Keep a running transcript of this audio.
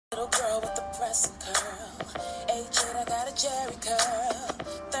Jerry curl.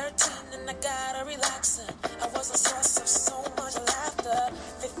 13 and I got a relaxer. I was a source of so much laughter.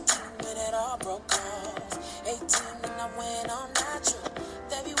 15 when it all broke off. 18 and I went on natural.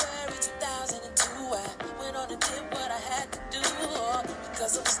 February 2002 I went on and did what I had to do.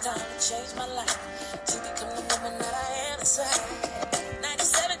 Because it was time to change my life, to become the woman that I am inside.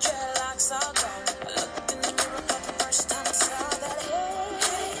 97 dreadlocks all gone. I looked in the mirror for the first time. I saw that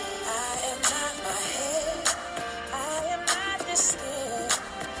hey, I am not my head. I am not this skin.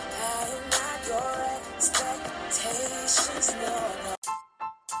 I am not your expectations. No.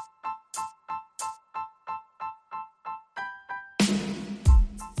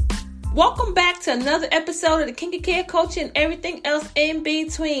 Welcome back to another episode of the Kinky Care Coach and everything else in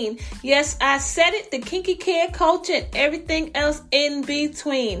between. Yes, I said it, the Kinky Care Coach and everything else in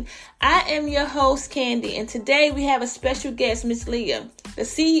between. I am your host, Candy, and today we have a special guest, Miss Leah, the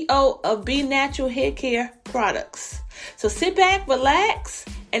CEO of Be Natural Hair Care Products. So sit back, relax,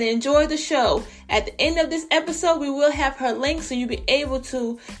 and enjoy the show. At the end of this episode, we will have her link so you'll be able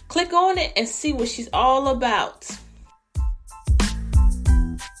to click on it and see what she's all about.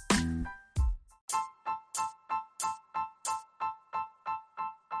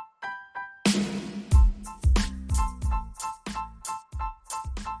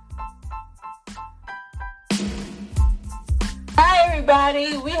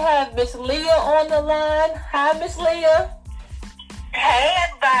 Everybody, we have Miss Leah on the line. Hi, Miss Leah. Hey,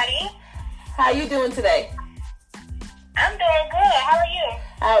 everybody. How you doing today? I'm doing good. How are you?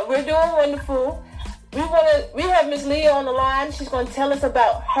 We're doing wonderful. We have Miss Leah on the line. She's going to tell us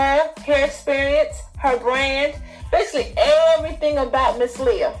about her hair experience, her brand, basically everything about Miss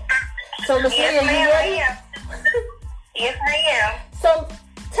Leah. So, Miss Leah, you ready? Yes, I am. So,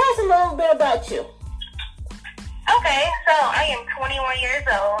 tell us a little bit about you. Okay, so I am 21 years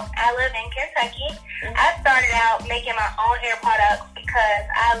old. I live in Kentucky. I started out making my own hair products because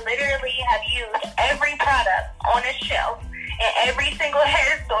I literally have used every product on the shelf in every single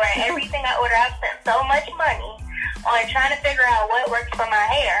hair store and everything I order. I've spent so much money on trying to figure out what works for my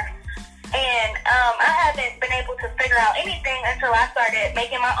hair. And I haven't been able to figure out anything until I started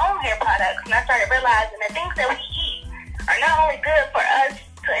making my own hair products. And I started realizing the things that we eat are not only good for us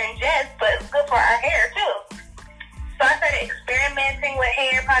to ingest, but it's good for our hair too. So I started experimenting with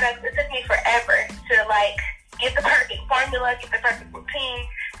hair products. It took me forever to get the perfect formula, get the perfect routine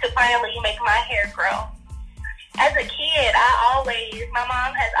to finally make my hair grow. As a kid, my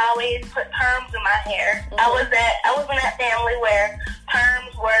mom has always put perms in my hair. Mm-hmm. I was in that family where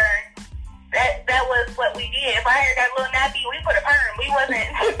perms were, that was what we did. If our hair got a little nappy, we put a perm. We wasn't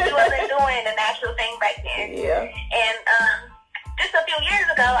doing the natural thing back then. Yeah. And just a few years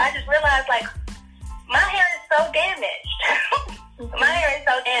ago, I just realized my hair is so damaged. My hair is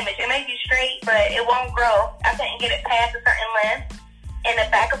so damaged. It may be straight, but it won't grow. I couldn't get it past a certain length. And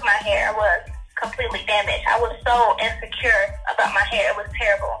the back of my hair was completely damaged. I was so insecure about my hair. It was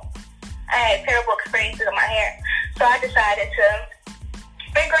terrible. I had terrible experiences with my hair. So I decided to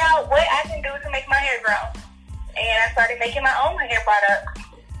figure out what I can do to make my hair grow. And I started making my own hair products.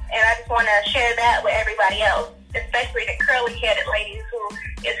 And I just want to share that with everybody else, especially the curly-headed ladies who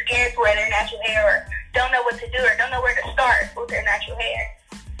is scared to wear their natural hair or don't know what to do or don't know where to start with their natural hair.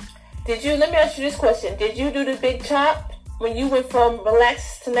 Let me ask you this question. Did you do the big chop when you went from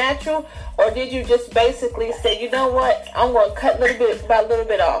relaxed to natural? Or did you just basically say, you know what, I'm going to cut little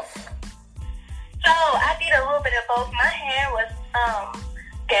bit off? So I did a little bit of both. My hair was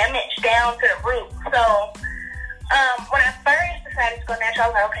damaged down to the root. So when I first decided to go natural, I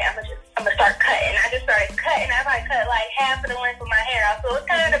was like, okay, I'm gonna start cutting. I just started cutting. I probably cut half of the length of my hair off. So it was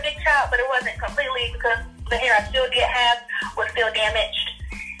kind of a big chop, but it wasn't completely because the hair I still did have was still damaged.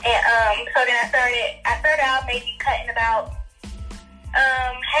 And so then I started out maybe cutting about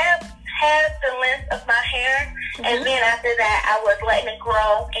half the length of my hair. Mm-hmm. And then after that, I was letting it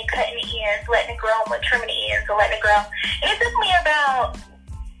grow and cutting the ends, letting it grow and trimming the ends and letting it grow. And it took me about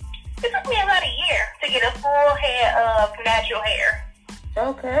a year to get a full head of natural hair.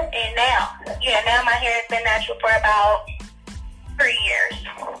 Okay. And now my hair has been natural for about 3 years.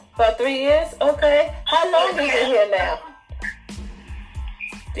 About 3 years? Okay. How long is your hair now?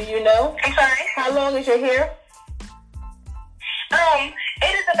 Do you know? I'm sorry? How long is your hair? It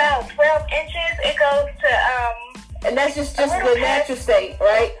is about 12 inches. It goes to, and that's just the natural state,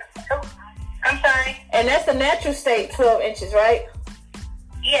 right? I'm sorry? And that's the natural state, 12 inches, right?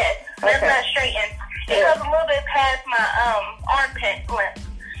 Yes. That's not straightened. It goes a little bit past my armpit length.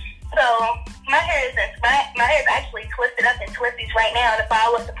 So my hair is actually twisted up in twisties right now. And if I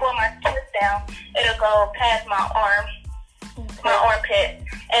was to pull my twist down, it'll go past my armpit.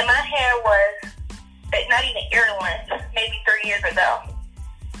 And my hair was not even ear length, maybe years ago.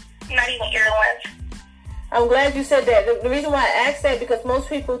 Not even earrings. I'm glad you said that. The reason why I asked that, because most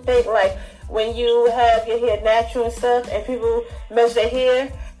people think, like, when you have your hair natural and stuff, and people measure their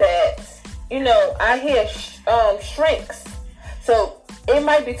hair, that, you know, our hair shrinks. So it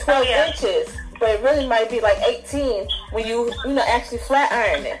might be 12 inches, but it really might be like 18 when you know, actually flat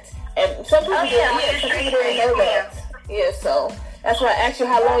iron it. And some people didn't know that. Yeah, so that's why I asked you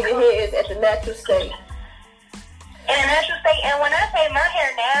how long your hair is at the natural state. In a natural state, and when I say my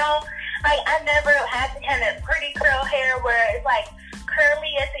hair now, like, I never had the kind of pretty curl hair where it's like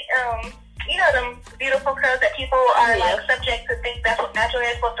curly at the you know, them beautiful curls that people are like subject to think that's what natural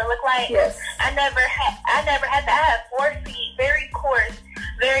hair is supposed to look like. Yes. I never had that. I have 4 feet, very coarse,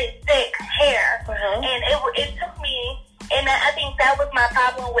 very thick hair, and it took me. And I think that was my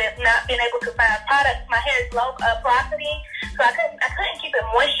problem with not being able to find products. My hair is low porosity, so I couldn't keep it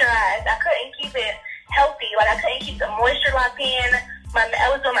moisturized. I couldn't keep it healthy. Like, I couldn't keep the moisture locked in. I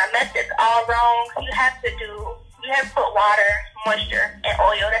was doing my methods all wrong. You have to put water, moisture, and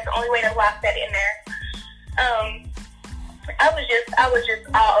oil. That's the only way to lock that in there. I was just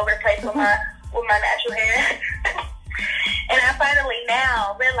all over the place with my natural hair. And I finally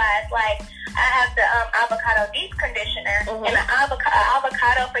now realized, like, I have the avocado deep conditioner, and the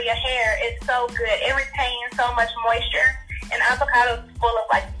avocado for your hair is so good. It retains so much moisture, and avocado is full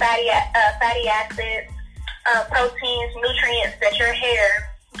of like fatty acids, proteins, nutrients that your hair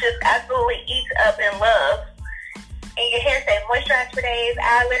just absolutely eats up and loves. And your hair stays moisturized for days.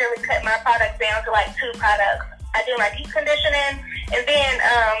 I literally cut my products down to like 2 products. I do my deep conditioning, and then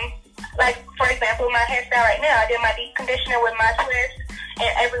like, for example, my hairstyle right now, I did my deep conditioner with my twist. And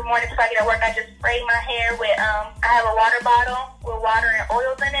every morning before I get to work, I just spray my hair with, I have a water bottle with water and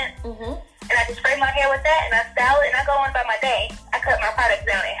oils in it. And I just spray my hair with that, and I style it, and I go on about my day. I cut my products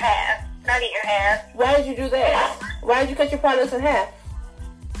down in half, not even half. Why did you do that? Why did you cut your products in half?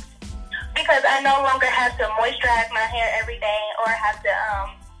 Because I no longer have to moisturize my hair every day, or have to,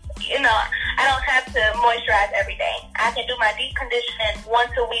 I don't have to moisturize every day. I can do my deep conditioning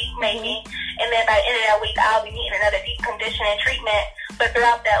once a week, maybe, and then by the end of that week, I'll be needing another deep conditioning treatment. But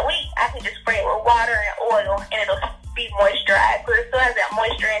throughout that week, I can just spray it with water and oil, and it'll be moisturized. So it still has that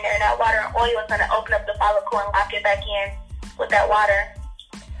moisture in there, and that water and oil is going to open up the follicle and lock it back in with that water.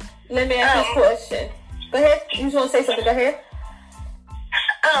 Let me ask you a question. Go ahead. You just want to say something? Go ahead.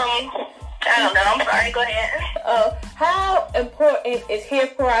 I don't know. I'm sorry. Go ahead. How important is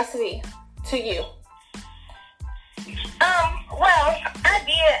hair porosity to you? Well, I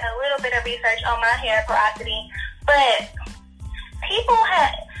did a little bit of research on my hair porosity, but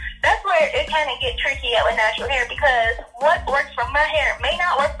that's where it kind of get tricky with natural hair, because what works for my hair may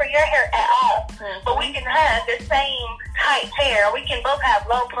not work for your hair at all. But we can have the same type hair. We can both have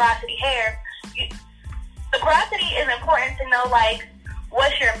low porosity hair. The porosity is important to know, like,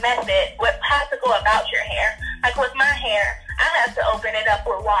 what's your method, how to go about your hair. Like with my hair, I have to open it up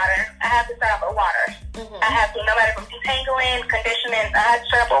with water. I have to start off with water. I have to, no matter from detangling, conditioning, I have to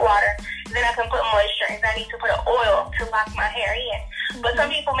start off with water. Then I can put moisture, and I need to put an oil to lock my hair in. But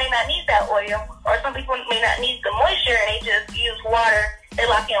some people may not need that oil, or some people may not need the moisture, and they just use water. They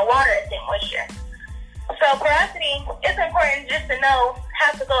lock in water and then moisture. So porosity, it's important just to know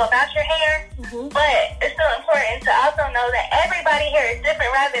how to go about your hair, but it's still important to also know that everybody's hair is different.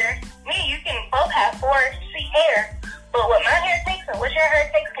 Rather, you can both have 4C hair, but what my hair takes and what your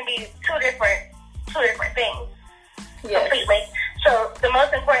hair takes can be two different things completely. So the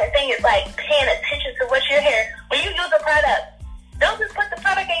most important thing is, like, paying attention to what's your hair. When you use a product, don't just put the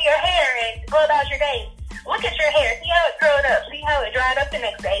product in your hair and go about your day. Look at your hair, see how it curled up, see how it dried up the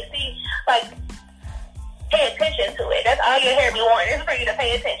next day, see, like, pay attention to it. That's all your hair be wanting, is for you to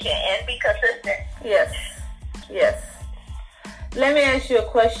pay attention and be consistent. Yes. Let me ask you a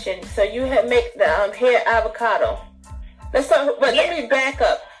question. So you make the hair avocado. Let's start, but let me back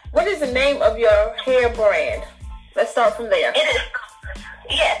up. What is the name of your hair brand? Let's start from there.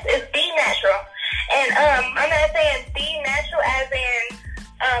 It's Be Natural. And I'm not saying Be Natural as in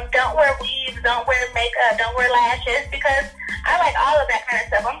don't wear weaves, don't wear makeup, don't wear lashes, because I like all of that kind of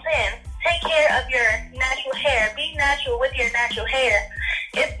stuff. I'm saying take care of your natural hair. Be natural with your natural hair.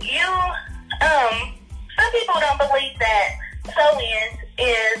 If you, some people don't believe that sew-ins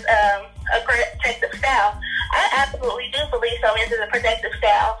is a protective style. I absolutely do believe sew-ins is a protective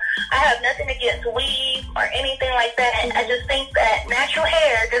style. I have nothing against weave or anything like that. I just think that natural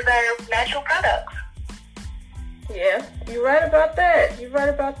hair deserves natural products. Yeah, you're right about that.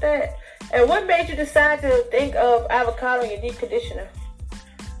 And what made you decide to think of avocado in your deep conditioner?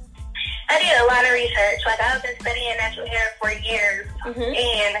 I did a lot of research. Like, I've been studying natural hair for years,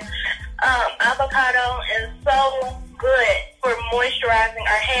 and avocado is so good moisturizing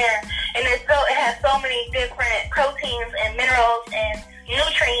our hair, and it has so many different proteins and minerals and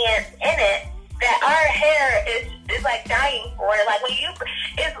nutrients in it that our hair is like dying for it. Like when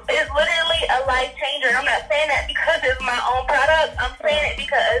it's literally a life changer. And I'm not saying that because it's my own product. I'm saying it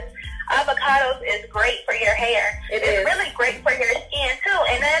because avocados is great for your hair. It's really great for your skin too.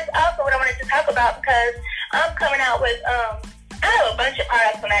 And that's also what I wanted to talk about, because I'm coming out with I have a bunch of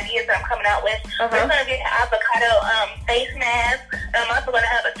products and ideas that I'm coming out with. We're going to get an avocado face mask. I'm also going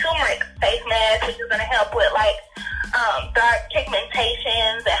to have a turmeric face mask, which is going to help with like dark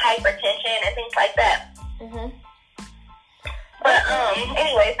pigmentations and hypertension and things like that. But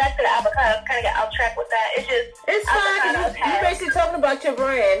anyway, back to the avocado. Kind of got off track with that. It's fine. You're basically talking about your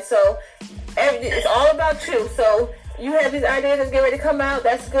brand, so it's all about you. So you have these ideas that's getting ready to come out.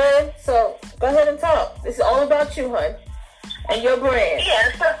 That's good. So go ahead and talk. This is all about you, hon, and your brand.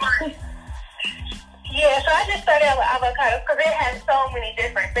 So I just started out with avocados because it has so many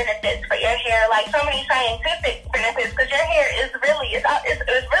different benefits for your hair, like so many scientific benefits. Because your hair is really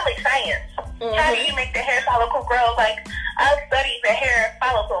science. How do you make the hair follicle grow? Like I've studied the hair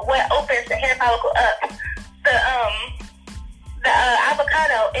follicle. What opens the hair follicle up? The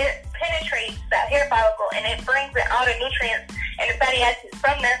avocado, it penetrates that hair follicle and it brings in all the nutrients and the fatty acids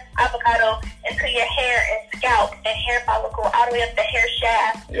from the avocado into your hair and scalp and hair follicle all the way up the hair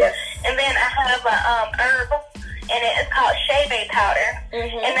shaft. Yes. And then I have a herb, and it's called shea powder,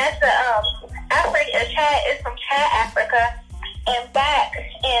 and that's it's from Chad, Africa, and back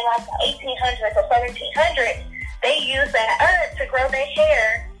in like the 1800s or 1700s, they used that herb to grow their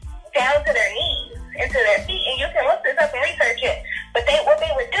hair down to their knees, into their feet, and you can look this up and research it. But what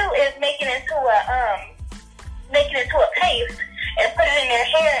they would do is make it into a paste and put it in their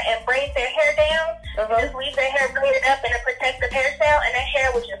hair and braid their hair down. Just leave their hair braided up in a protective hairstyle, and their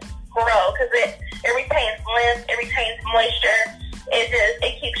hair would just grow because it retains length, it retains moisture.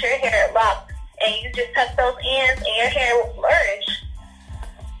 It keeps your hair locked, and you just tuck those ends, and your hair will flourish.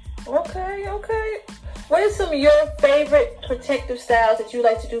 Okay. What are some of your favorite protective styles that you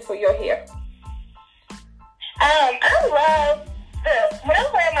like to do for your hair? I love when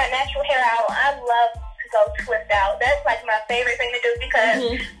I'm wearing my natural hair out, I love to go twist out. That's like my favorite thing to do because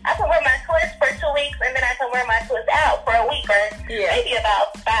I can wear my twist for 2 weeks and then I can wear my twist out for a week or maybe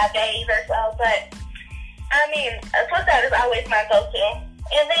about 5 days or so. But I mean, a twist out is always my go-to.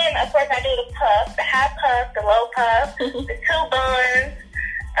 And then of course I do the puff, the high puff, the low puff, the two buns,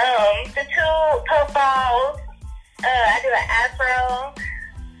 the two puff balls. I do an afro.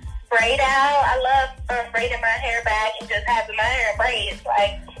 Braid out. I love braiding my hair back and just having my hair in braids.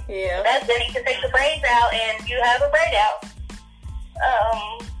 Like, that's then you can take the braids out and you have a braid out.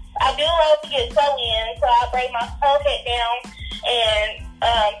 I do love to get sew in, so I braid my whole head down and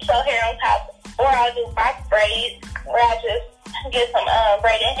sew hair on top. Or I'll do box braids where I just get some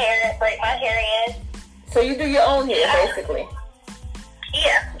braided hair and braid my hair in. So you do your own hair, basically?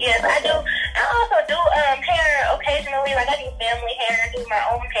 Yes, I do. I also do hair occasionally, like I do family hair, do my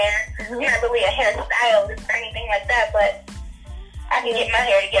own hair. I'm not really a hairstylist or anything like that, but I can get my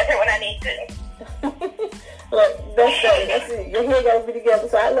hair together when I need to. Look, that's it. Your hair got to be together.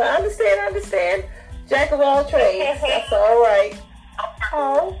 So I understand. Jack of all trades. That's all right.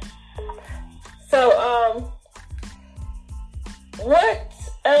 Oh. So, what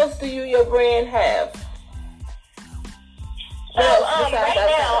else do your brand have? So, right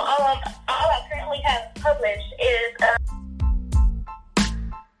now, all I currently have published is the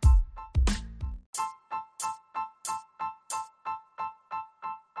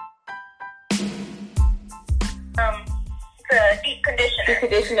deep conditioner. Deep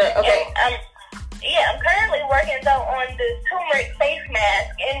conditioner, okay. And, I'm currently working though on the turmeric face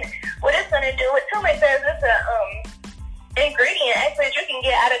mask, and what it's gonna do, what turmeric does, it's a ingredient actually that you can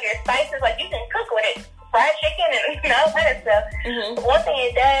get out of your spices. Like you can cook with it. Fried chicken and all that stuff. But one thing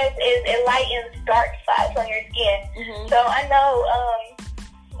it does is it lightens dark spots on your skin. So I know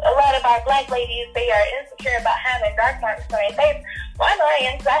a lot of our black ladies, they are insecure about having dark marks on their face. Well, I know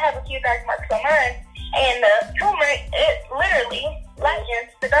I am because I have a few dark marks on mine. And the turmeric, it literally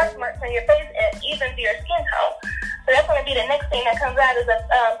lightens the dark marks on your face and evens your skin tone. So that's going to be the next thing that comes out is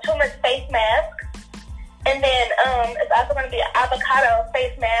a turmeric face mask. And then it's also going to be an avocado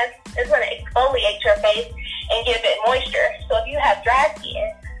face mask. It's going to exfoliate your face and give it moisture. So if you have dry skin,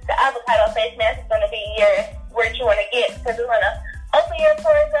 the avocado face mask is going to be where you want to get because it's going to open your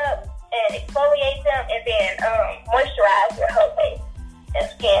pores up and exfoliate them and then moisturize your whole face and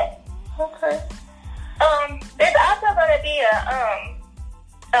skin. Okay. There's also going to be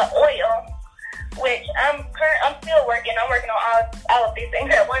a oil, which I'm still working. I'm working on all of these things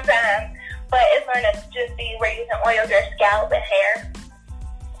at one time. But it's going to just be we're using oils or scalp and hair.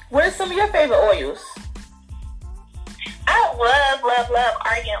 What are some of your favorite oils? I love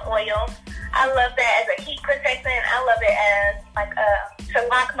argan oil. I love that as a heat protectant. I love it as like to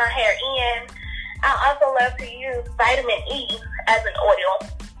lock my hair in. I also love to use vitamin E as an oil.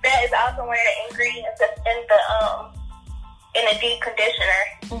 That is also one of the ingredients that's in the deep conditioner.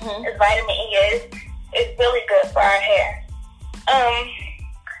 Mm-hmm. Is vitamin E is really good for our hair.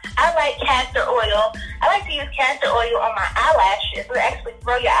 I like castor oil. I like to use castor oil on my eyelashes. It actually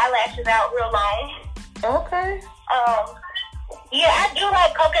grow your eyelashes out real long. Okay. Yeah, I do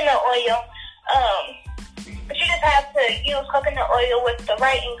like coconut oil. But you just have to use coconut oil with the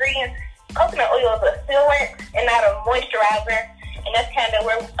right ingredients. Coconut oil is a sealant and not a moisturizer, and that's kind of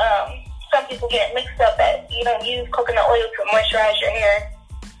where some people get mixed up. That you don't use coconut oil to moisturize your hair;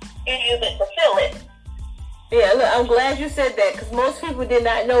 you use it to fill it. Yeah, look, I'm glad you said that because most people did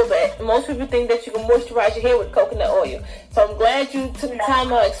not know that. Most people think that you can moisturize your hair with coconut oil. So I'm glad you took the time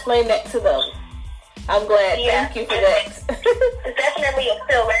to explain that to them. I'm glad. Yeah, thank you for that. It's definitely a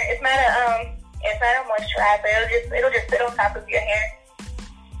filler. It's not a moisturizer. It'll just sit on top of your hair.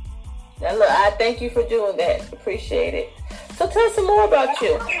 Now look, I thank you for doing that. Appreciate it. So tell us some more about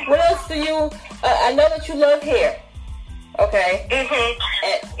you. What else do you? I know that you love hair. Okay.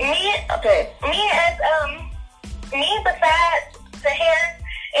 Me besides the hair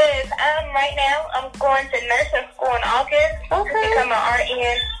is right now I'm going to nursing school in August to become an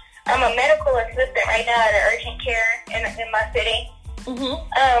RN. I'm a medical assistant right now at an urgent care in my city. Mm-hmm.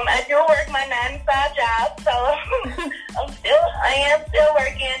 I do work my 9-to-5 job, so I am still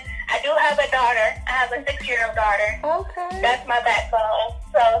working. I do have a daughter. I have a 6-year-old daughter. Okay. That's my backbone.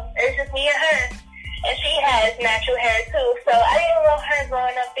 So it's just me and her. And she has natural hair too. So I didn't want her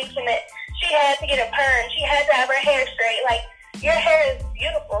growing up thinking that she had to get a perm. She had to have her hair straight. Like, your hair is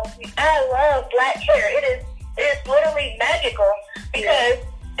beautiful. I love black hair. It is literally magical because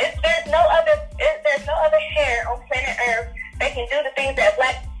there's no other hair on planet Earth that can do the things that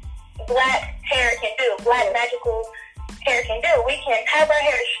black hair can do. Black magical hair can do. We can have our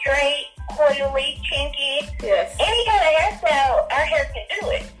hair straight, coily, kinky. Yes. Any kind of hairstyle, our hair can do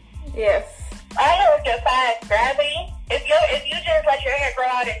it. Yes. Our hair defies gravity. If you just let your hair grow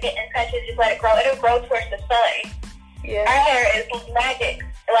out and didn't touch it, just let it grow, it'll grow towards the sun. Yeah. Our hair is magic.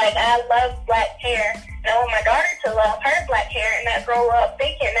 Like, I love black hair. And I want my daughter to love her black hair and not grow up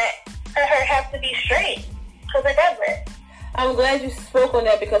thinking that her hair has to be straight. Because it doesn't. I'm glad you spoke on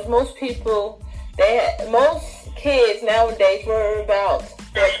that because most people, most kids nowadays worry about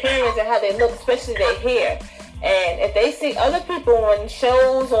their appearance and how they look, especially their hair. And if they see other people on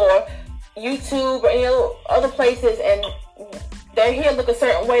shows or YouTube or other places and their hair look a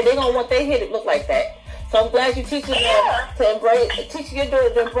certain way, they're gonna want their hair to look like that. So I'm glad you're teaching teaching your daughter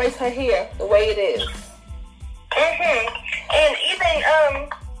to embrace her hair the way it is. And even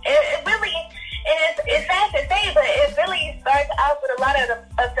it really, and it's sad to say, but it really starts out with a lot of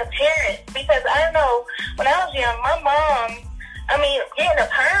the parents, because I know when I was young, my mom, getting a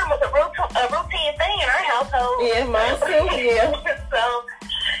perm was a routine thing in our household. Yeah, mine too. Yeah. So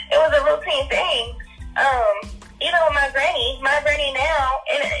it was a routine thing. Even with my granny now,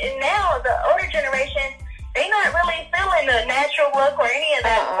 and now the older generation, they not really feeling the natural look or any of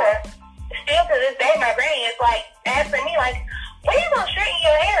that. Still to this day, my granny is like asking me like, when you gonna straighten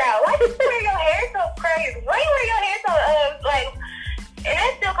your hair out? Why you wear your hair so crazy? Why you wear your hair so and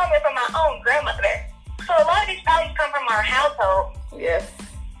that's still coming from my own grandmother. So a lot of these problems come from our household. Yes.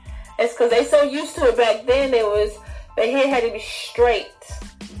 It's because they so used to it back then. Their hair had to be straight.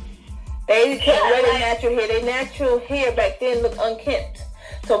 They couldn't wear their natural hair. Their natural hair back then looked unkempt.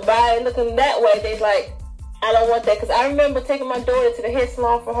 So by looking that way, they like, I don't want that. Because I remember taking my daughter to the hair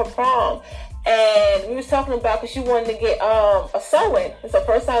salon for her prom. And we was talking about, because she wanted to get a sew-in. It's the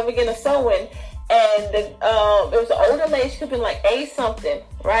first time we getting a sew-in. And it was an older lady. She could have been like 80-something,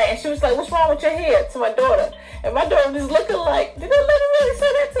 right? And she was like, "What's wrong with your hair?" to my daughter. And my daughter was looking like, did that lady really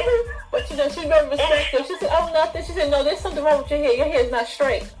say that to me? But she's very respectful. She said, "Oh, nothing." She said, "No, there's something wrong with your hair. Your hair is not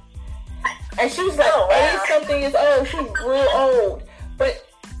straight." And she was like 80-something years old. She was real old. But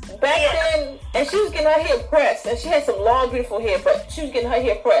back then, and she was getting her hair pressed. And she had some long, beautiful hair, but she was getting her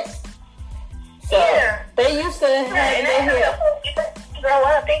hair pressed. So they used to have their hair. Grow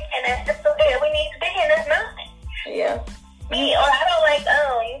up thinking that's just the hair we need to be, and it's not. Yeah. I don't like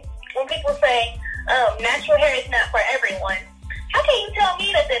when people say natural hair is not for everyone. How can you tell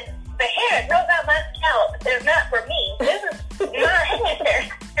me that the hair that grows out my scalp is not for me? This is my hair.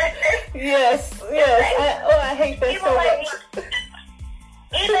 Yes. I hate that so much.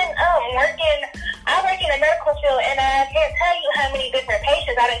 Even I work in the medical field, and I can't tell you how many different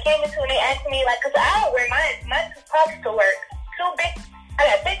patients I done came into, and they asked me, like, because I don't wear my puffs to work.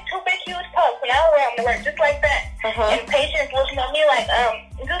 I got two big, huge puffs, and I don't wear them to work just like that. And patients looking at me like,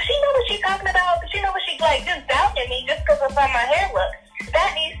 does she know what she's talking about? Does she know what she's, like, just doubting me just because of how my hair looks?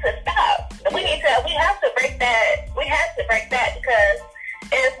 That needs to stop. We have to break that. We have to break that, because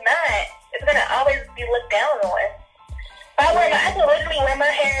if not, it's going to always be looked down on. I can literally wear my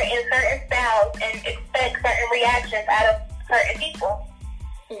hair in certain styles and expect certain reactions out of certain people.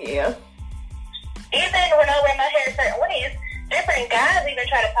 Yeah. Even when I wear my hair certain ways, different guys even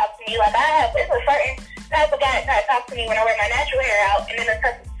try to talk to me. Like, it's a certain type of guy that try to talk to me when I wear my natural hair out, and then a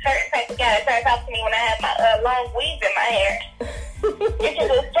certain type of guy that try to talk to me when I have my long weaves in my hair.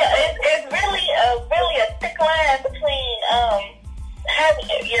 It's really a thick line between having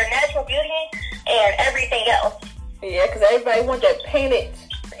your natural beauty and everything else. Yeah, because everybody wants that painted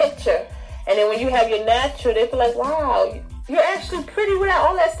picture. And then when you have your natural, they feel like, wow, you're actually pretty without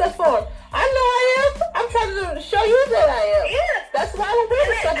all that stuff on. I know I am. I'm trying to show you that I am. Yeah. That's why I don't wear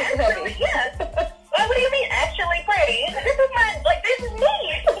the stuff that's heavy. Yeah. Well, what do you mean actually pretty? This is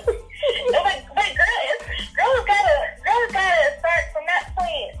me. But girls gotta start from that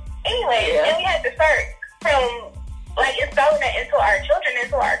point anyway. Yeah. And we have to start from, like, installing that into our children,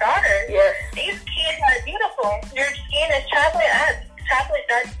 into our daughters. Yes. These kids are beautiful. Your skin is chocolate. I have chocolate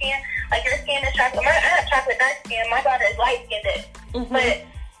dark skin. Like, your skin is chocolate. I have chocolate dark skin. My daughter is light skinned. But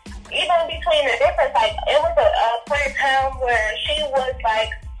even between the difference, like, it was a point in time where she was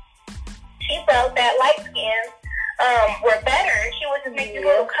like, she felt that light skins were better. She was just making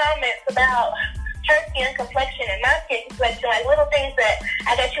little comments about her skin complexion and my skin complexion, like little things that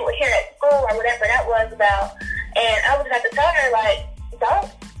I guess you would hear at school or whatever that was about. And I would have to tell her, like, don't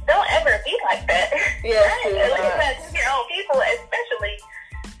ever be like that. Yeah, like, your own people, especially.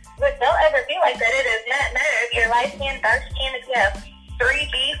 But don't ever be like that. It does not matter if you're light skin, dark skin, if you have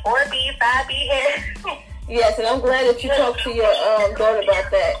 3B, 4B, 5B hair. Yes, and I'm glad that you talked to your daughter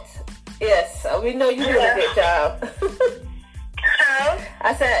about that. Yes, we know you're doing a good job.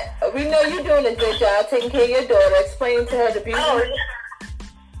 I said, we know you're doing a good job taking care of your daughter, explaining to her the beauty. Oh,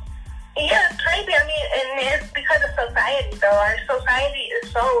 yeah, it's crazy. I mean, and it's because of society, though. Our society is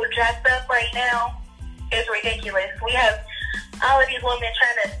so jacked up right now. It's ridiculous. We have all of these women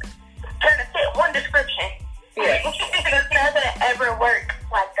trying to fit one description. Yes. It's not going to ever work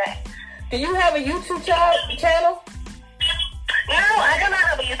like that. Do you have a YouTube channel? No, I do not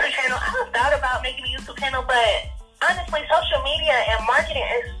have a YouTube channel. I have thought about making a YouTube channel, but honestly, social media and marketing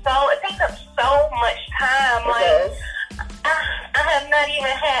it takes up so much time. Like, I have not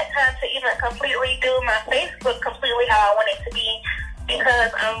even had time to even completely do my Facebook completely how I want it to be,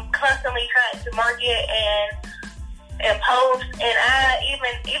 because I'm constantly trying to market and post, and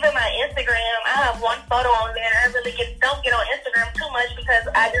even my Instagram, I have one photo on there. I really don't get on Instagram too much because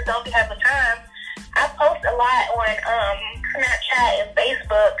I just don't have the time. I post a lot on Snapchat and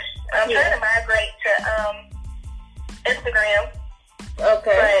Facebook. I'm trying to migrate to Instagram.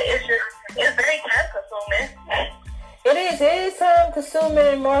 Okay. But it's very time consuming. It is time consuming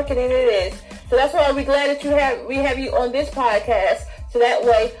and marketing. It is. So that's why we're glad that we have you on this podcast. So that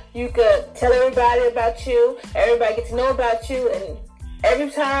way you could tell everybody about you, everybody get to know about you, and every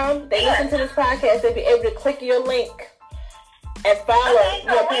time they listen to this podcast, they'll be able to click your link and follow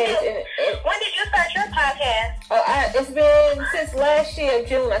your page. When did you start your podcast? It's been since last year,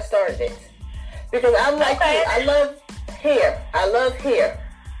 June, I started it. Because I'm like you, I love hair. I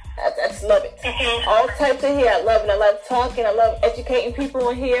just love it. All types of hair. I love it. I love talking. I love educating people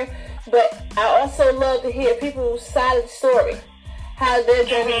on hair. But I also love to hear people's side of the story. How their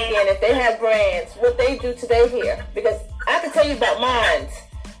journey began, if they have brands, what they do to their hair. Because I can tell you about mine,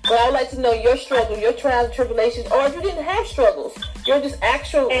 but I would like to know your struggle, your trials and tribulations, or if you didn't have struggles, you're just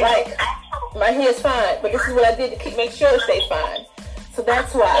actual, like, my hair's fine, but this is what I did to make sure it stays fine. So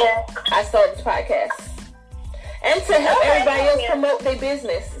that's why I started this podcast. And to help everybody else promote their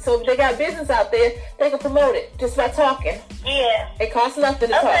business. So if they got business out there, they can promote it just by talking. Yeah. It costs nothing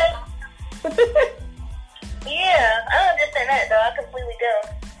to talk. Yeah, I understand that, though. I completely do.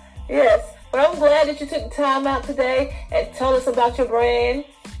 Yes. But I'm glad that you took the time out today and told us about your brand.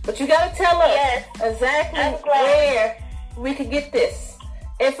 But you got to tell us exactly where we can get this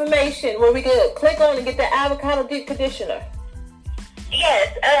information, where we can click on and get the avocado deep conditioner.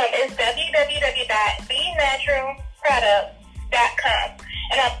 Yes, it's www.benaturalproducts.com.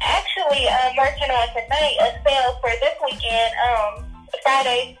 And I'm actually working on tonight a sale for this weekend,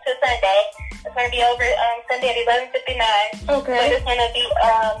 Friday to Sunday. It's going to be over Sunday at 11:59. Okay. So it's going to be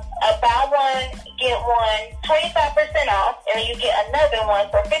a buy one, get one, 25% off, and then you get another one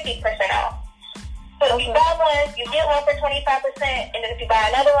for 50% off. So if you buy one, you get one for 25%, and then if you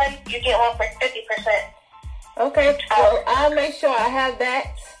buy another one, you get one for 50%. Okay, so I'll make sure I have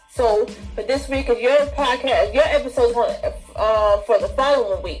that. So for this week, if your podcast, your episode's for the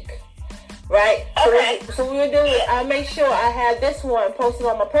following week, right? Okay. So what we'll do is I'll make sure I have this one posted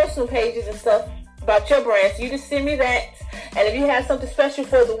on my personal pages and stuff about your brand. So you just send me that, and if you have something special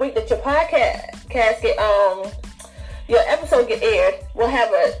for the week that your podcast get your episode get aired, we'll have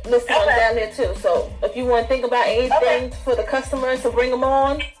a list of them down there too. So if you want to think about anything for the customers to bring them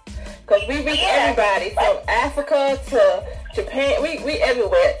on, because we reach everybody from Africa to Japan, we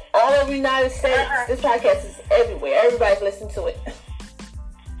everywhere, all over the United States. This podcast is everywhere. Everybody's listening to it.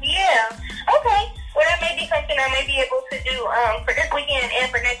 Yeah. Okay. Well, that may be something I may be able to do for this weekend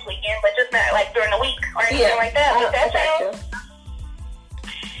and for next weekend, but just not like during the week or anything like that. But that sounds.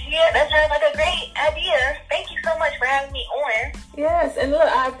 Yeah, that sounds like a great idea. Thank you so much for having me on. Yes, and look,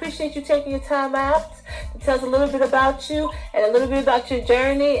 I appreciate you taking your time out to tell us a little bit about you and a little bit about your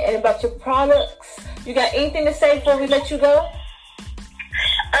journey and about your products. You got anything to say before we let you go?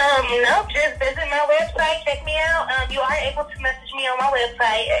 No, just visit my website, check me out. You are able to message me on my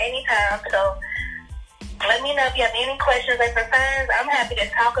website at any time, so let me know if you have any questions or concerns. I'm happy to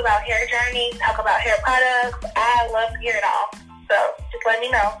talk about hair journeys, talk about hair products. I love to hear it all. So just let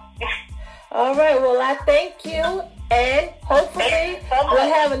me know. All right. Well, I thank you, and hopefully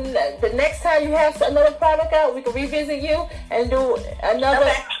we'll have the next time you have another product out, we can revisit you and do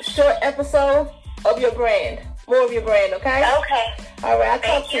another short episode of your brand, more of your brand. Okay. Okay. All right.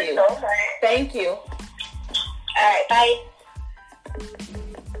 I'll talk to you. So much. Thank you. All right. Bye.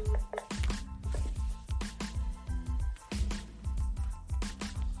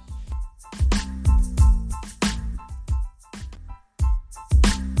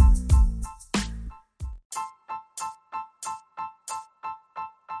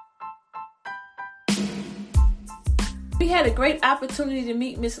 We had a great opportunity to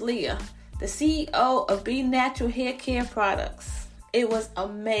meet Miss Leah, the CEO of Be Natural Hair Care Products. It was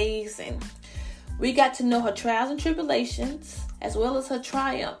amazing. We got to know her trials and tribulations, as well as her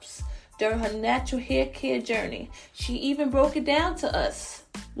triumphs during her natural hair care journey. She even broke it down to us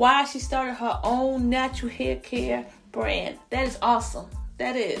why she started her own natural hair care brand. That is awesome.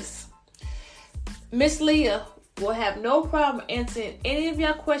 That is. Miss Leah will have no problem answering any of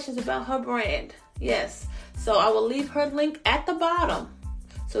your questions about her brand. Yes. So I will leave her link at the bottom.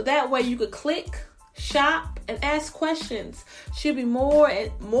 So that way you could click, shop, and ask questions. She'll be more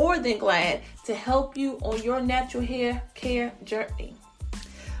than glad to help you on your natural hair care journey.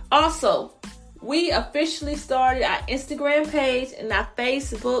 Also, we officially started our Instagram page and our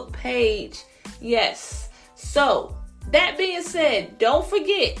Facebook page. Yes. So that being said, don't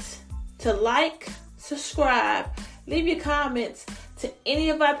forget to like, subscribe, leave your comments to any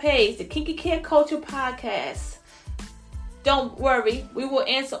of our page, the Kinky Care Culture Podcast. Don't worry, we will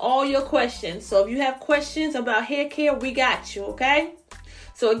answer all your questions. So if you have questions about hair care, we got you, okay?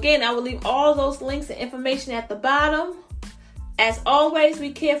 So again, I will leave all those links and information at the bottom. As always,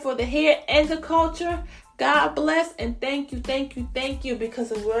 we care for the hair and the culture. God bless and thank you, because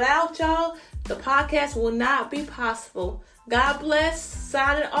without y'all, the podcast will not be possible. God bless.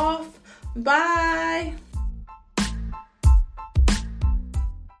 Signing off. Bye.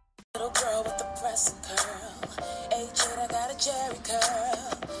 Little girl with the press and curl. 8 I got a Jerry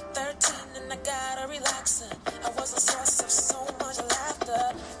curl. 13 and I got a relaxer. I was a source of so much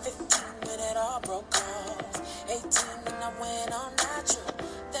laughter. 15 when it all broke off. 18